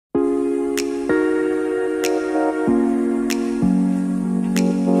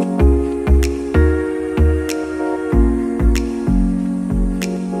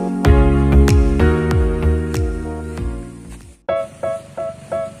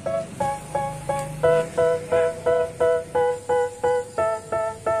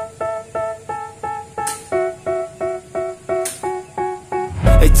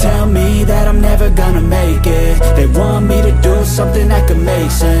tell me that I'm never gonna make it. They want me to do something that could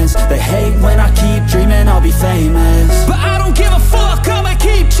make sense. They hate when I keep dreaming I'll be famous, but I don't give a fuck, I'ma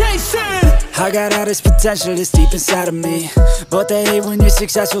keep chasing. I got all this potential that's deep inside of me, but they hate when you're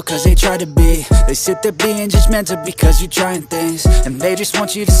successful cause they try to be. They sit there being judgmental because you're trying things, and they just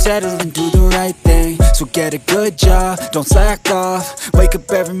want you to settle and do the right thing. So get a good job, don't slack off. Wake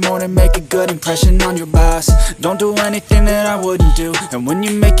up every morning, make a good impression on your boss. Don't do anything that I wouldn't do, and when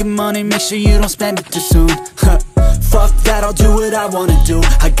you're making money, make sure you don't spend it too soon. Fuck that, I'll do what I wanna do.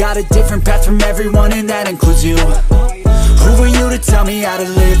 I got a different path from everyone, and that includes you. Who are you to tell me how to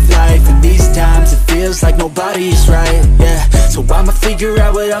live life? In these times it feels like nobody is right, yeah. So I'ma figure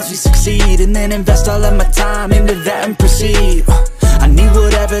out what else we succeed, and then invest all of my time into that and proceed. I need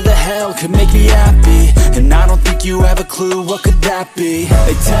whatever the hell could make me happy, and I don't think you have a clue what could that be.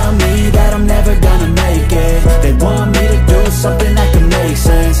 They tell me that I'm never gonna make it. They want me to do something that could make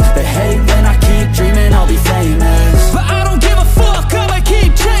sense. They hate when I keep dreaming I'll be famous, but I don't give a fuck, I'ma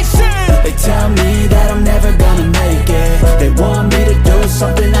keep chasing. They tell me that I'm never gonna make it. They want me to do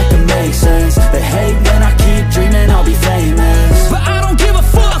something that can make sense. They hate when I keep dreaming I'll be famous, but I don't give a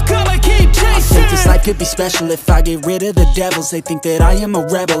fuck, I'ma keep chasing. I think this life could be special if I get rid of the devils. They think that I am a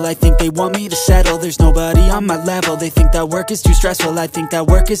rebel, I think they want me to settle. There's nobody on my level. They think that work is too stressful, I think that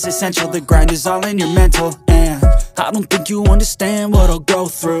work is essential. The grind is all in your mental, and I don't think you understand what I'll go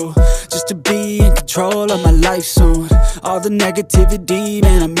through just to be in control of my life soon. All the negativity,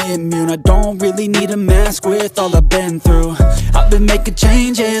 man, I'm immune. I don't really need a mask with all I've been through. I've been making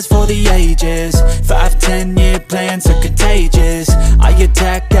changes for the ages. 5-10 year plans are contagious. I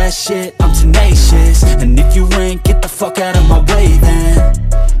attack that shit, I'm tenacious. And if you ain't, get the fuck out of my way then.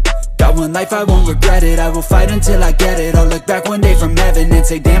 Got one life, I won't regret it. I will fight until I get it. I'll look back one day from heaven and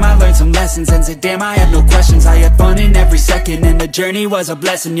say, damn, I learned some lessons. And say, damn, I have no questions. I had fun in every second, and the journey was a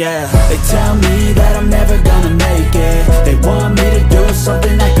blessing, yeah. They tell me that I'm never gonna make it. They want me to do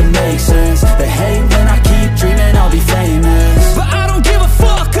something that can make sense. They hate when I keep dreaming I'll be famous, but I don't give a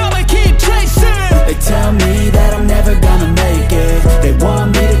fuck, I'ma keep chasing. They tell me that I'm never gonna make it. They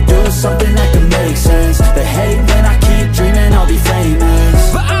want me to do something that can make sense. They hate when I keep dreaming I'll be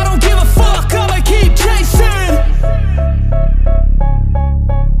famous, but I don't give a fuck, I'ma keep chasing.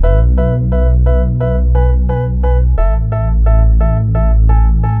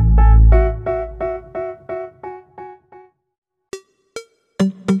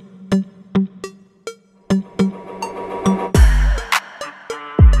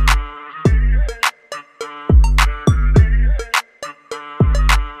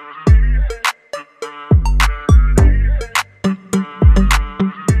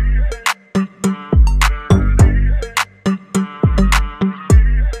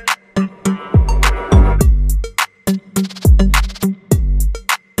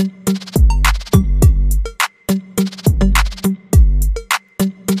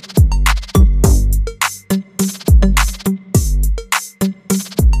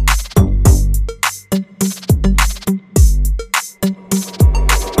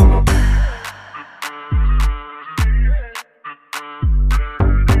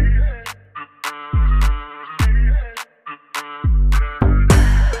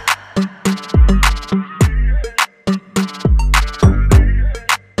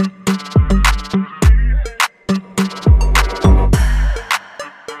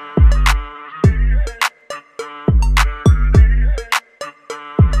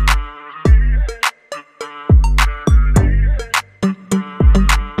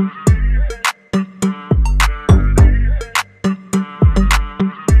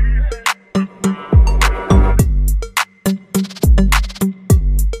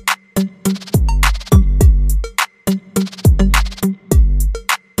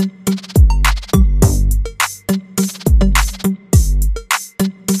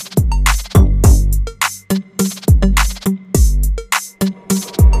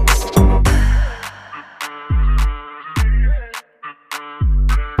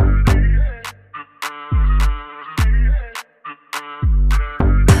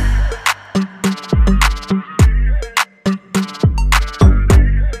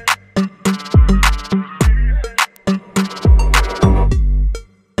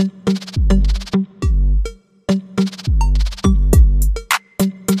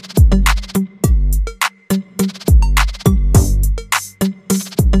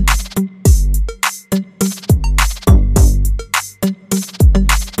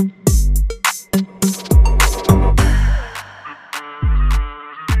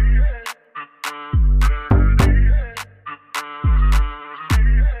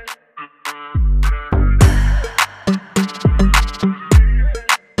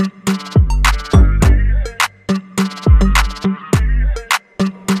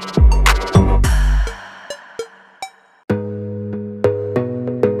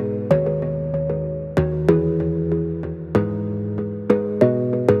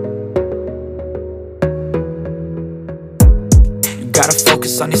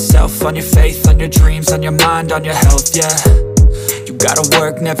 focus on yourself, on your faith, on your dreams, on your mind, on your health, yeah. You gotta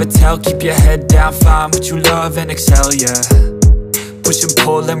work, never tell, keep your head down, find what you love and excel, yeah. Push and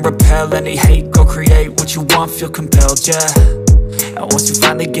pull and repel any hate, go create what you want, feel compelled, yeah. And once you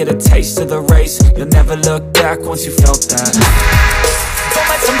finally get a taste of the race, you'll never look back once you felt that. Don't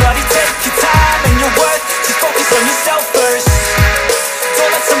let somebody take your time and your worth, just focus on yourself first.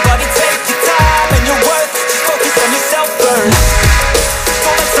 Don't let somebody take your time and your worth, just focus on yourself first.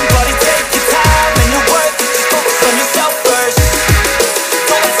 Don't let somebody take your time and your worth, just focus on yourself first.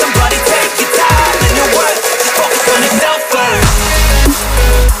 Don't let somebody take your time and your worth, just focus on yourself first.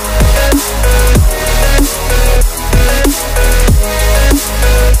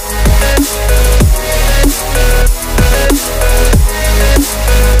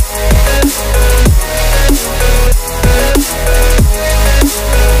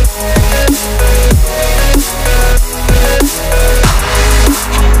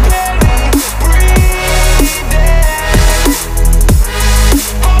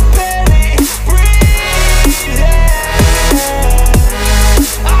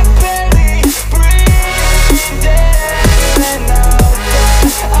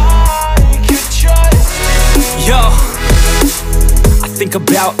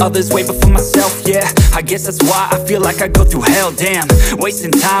 About others way before myself, yeah. I guess that's why I feel like I go through hell, damn.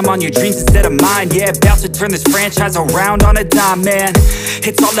 Wasting time on your dreams instead of mine, yeah. About to turn this franchise around on a dime, man.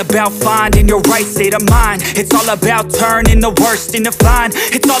 It's all about finding your right state of mind. It's all about turning the worst into fine.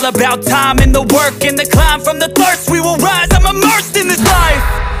 It's all about time and the work and the climb. From the thirst we will rise, I'm immersed in this life.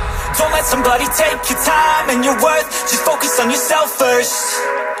 Don't let somebody take your time and your worth, just focus on yourself first.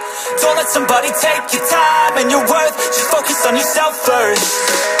 Don't let somebody take your time and your worth, just focus on yourself first.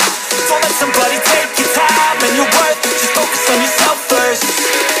 Don't let somebody take your time and your worth, just focus on yourself first.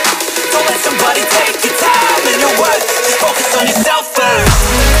 Don't let somebody take your time and your worth, just focus on yourself first.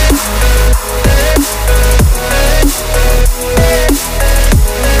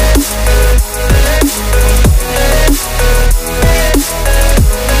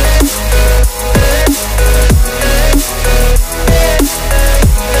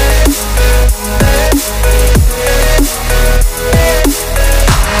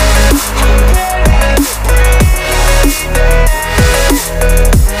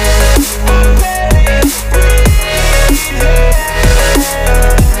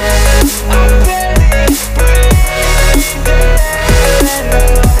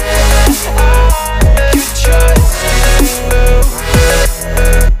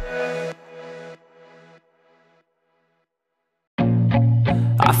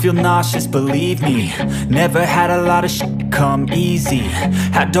 I feel nauseous, believe me. Never had a lot of shit come easy.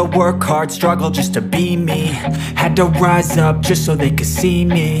 Had to work hard, struggle just to be me. Had to rise up just so they could see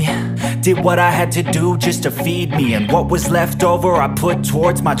me. Did what I had to do just to feed me, and what was left over I put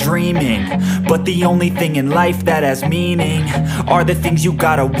towards my dreaming. But the only thing in life that has meaning are the things you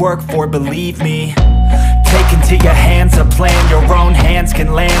gotta work for, believe me. Take into your hands a plan, your own hands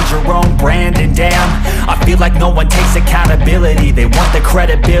can land your own brand. And damn, I feel like no one takes accountability. They want the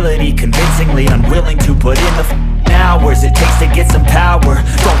credibility, convincingly unwilling to put in the hours it takes to get some power.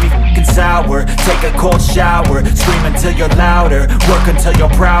 Don't be f***ing sour, take a cold shower. Scream until you're louder, work until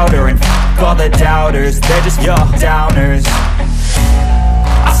you're prouder. And f*** all the doubters, they're just your downers.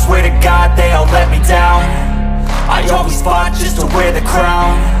 I swear to God they all let me down. I always fought just to wear the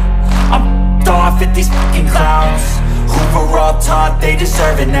crown. I'm off at these fucking clowns who were all taught they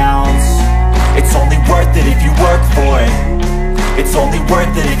deserve an ounce. It's only worth it if you work for it. It's only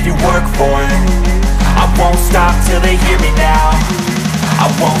worth it if you work for it. I won't stop till they hear me now.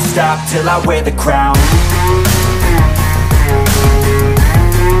 I won't stop till I wear the crown.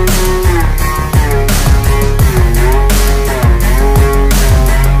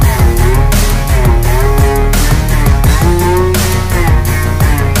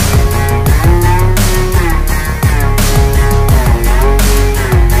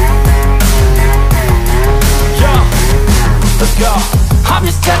 I'm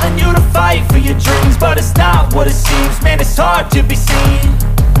just telling you to fight for your dreams, but it's not what it seems. Man, it's hard to be seen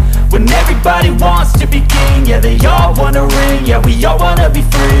when everybody wants to be king. Yeah, they all wanna ring, yeah, we all wanna be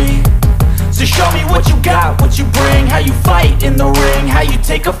free. So show me what you got, what you bring, how you fight in the ring, how you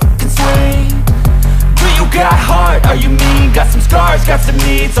take a fucking swing. Do you got heart, are you mean? Got some scars, got some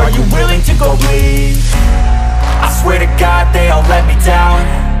needs, are you willing to go bleed? I swear to God they all let me down.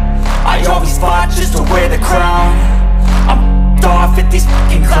 I always fought just to wear the crown. I'm off at these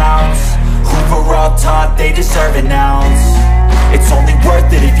fucking clowns who were all taught they deserve an ounce. It's only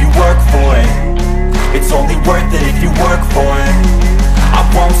worth it if you work for it. It's only worth it if you work for it. I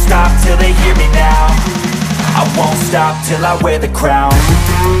won't stop till they hear me now. I won't stop till I wear the crown.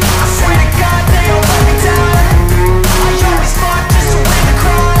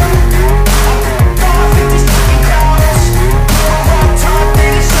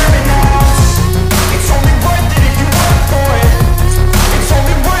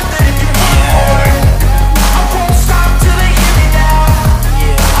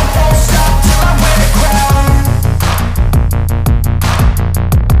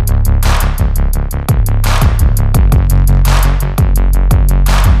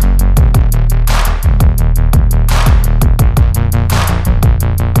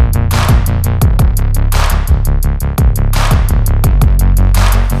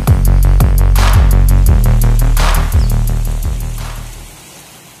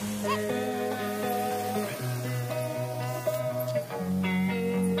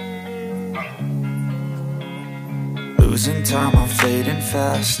 Losing time, I'm fading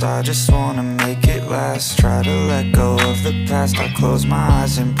fast. I just wanna make it last. Try to let go of the past. I close my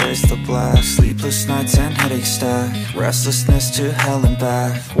eyes, embrace the blast. Sleepless nights and headache stack. Restlessness to hell and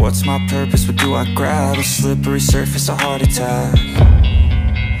back. What's my purpose, what do I grab? A slippery surface, a heart attack.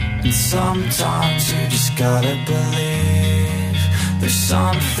 And sometimes you just gotta believe there's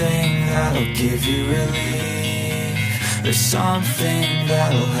something that'll give you relief. There's something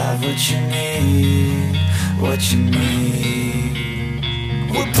that'll have what you need, what you need.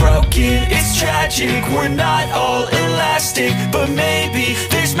 We're broken, it's tragic, we're not all elastic, but maybe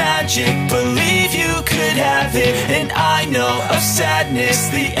there's magic. Believe you could have it. And I know of sadness,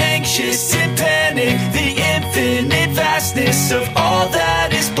 the anxious and panic, the infinite vastness of all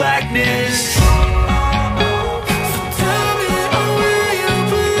that is blackness.